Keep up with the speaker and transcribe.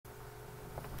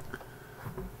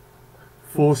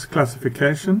force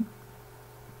classification.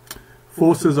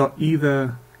 Forces are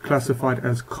either classified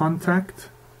as contact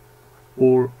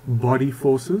or body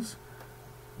forces.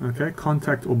 Okay,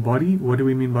 contact or body. What do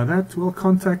we mean by that? Well,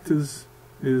 contact is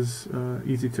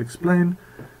easy to explain.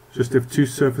 Just if two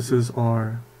surfaces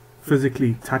are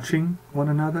physically touching one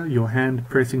another, your hand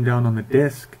pressing down on the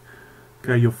desk,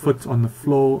 okay, your foot on the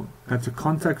floor, that's a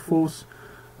contact force.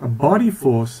 A body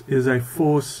force is a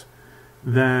force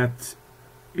that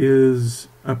is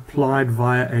applied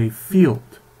via a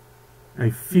field. A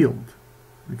field.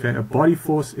 Okay, a body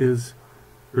force is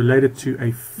related to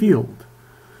a field,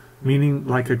 meaning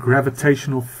like a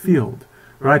gravitational field,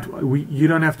 right? You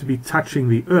don't have to be touching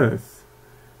the earth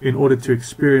in order to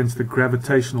experience the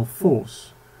gravitational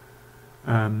force.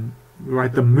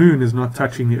 Right, the moon is not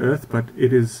touching the earth, but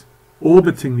it is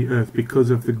orbiting the earth because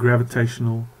of the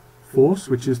gravitational force,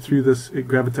 which is through this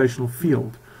gravitational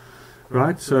field,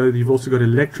 right? So you've also got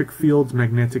electric fields,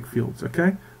 magnetic fields,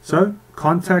 okay? So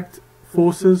contact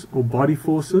forces or body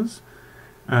forces,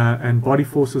 and body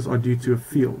forces are due to a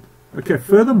field. Okay,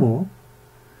 furthermore,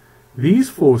 these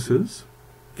forces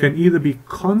can either be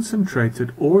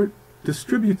concentrated or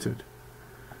distributed.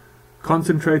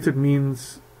 Concentrated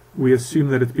means we assume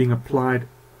that it's being applied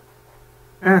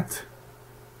at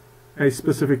a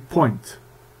specific point,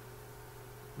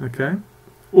 okay,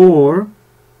 or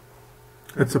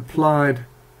it's applied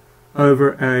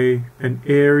over an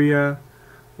area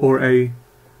or a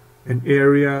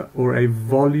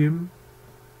volume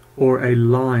or a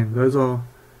line. Those are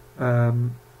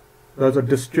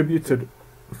distributed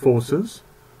forces.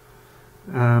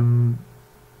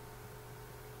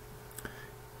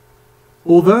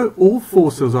 Although all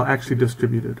forces are actually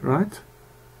distributed, right?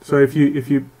 So if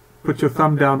you put your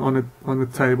thumb down on the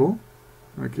table,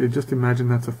 okay, just imagine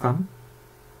that's a thumb,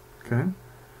 okay.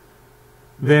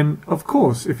 Then of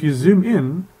course, if you zoom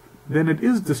in, then it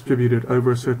is distributed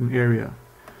over a certain area.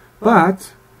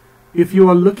 But if you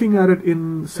are looking at it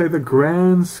in, say, the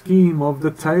grand scheme of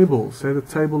the table, say the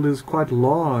table is quite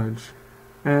large,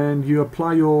 and you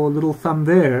apply your little thumb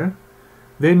there,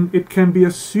 then it can be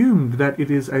assumed that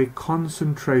it is a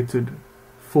concentrated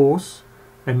force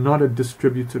and not a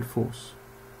distributed force.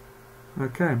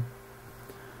 Okay.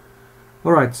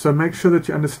 Alright, so make sure that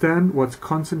you understand what's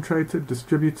concentrated,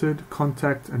 distributed,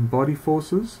 contact, and body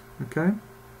forces. Okay.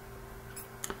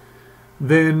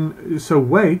 Then, so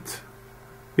weight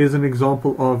is an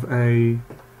example of a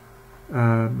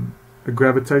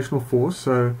gravitational force.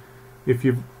 So if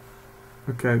you've,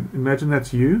 okay, imagine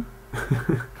that's you.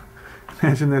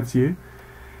 Imagine that's you.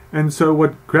 And so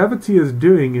what gravity is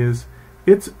doing is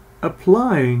it's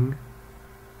applying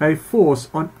a force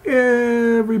on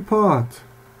every part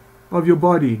of your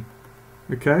body.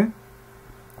 Okay?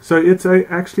 So it's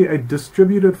actually a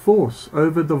distributed force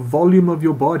over the volume of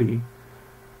your body,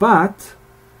 but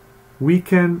we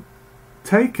can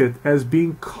take it as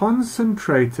being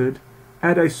concentrated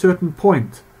at a certain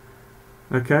point,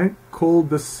 okay, called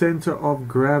the center of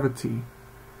gravity,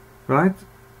 right?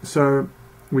 So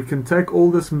we can take all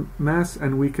this mass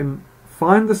and we can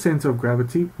find the center of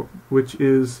gravity, which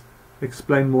is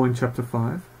explained more in chapter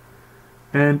 5,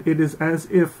 and it is as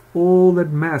if all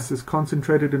that mass is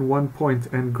concentrated in one point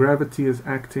and gravity is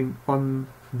acting on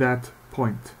that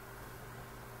point.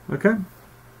 Okay?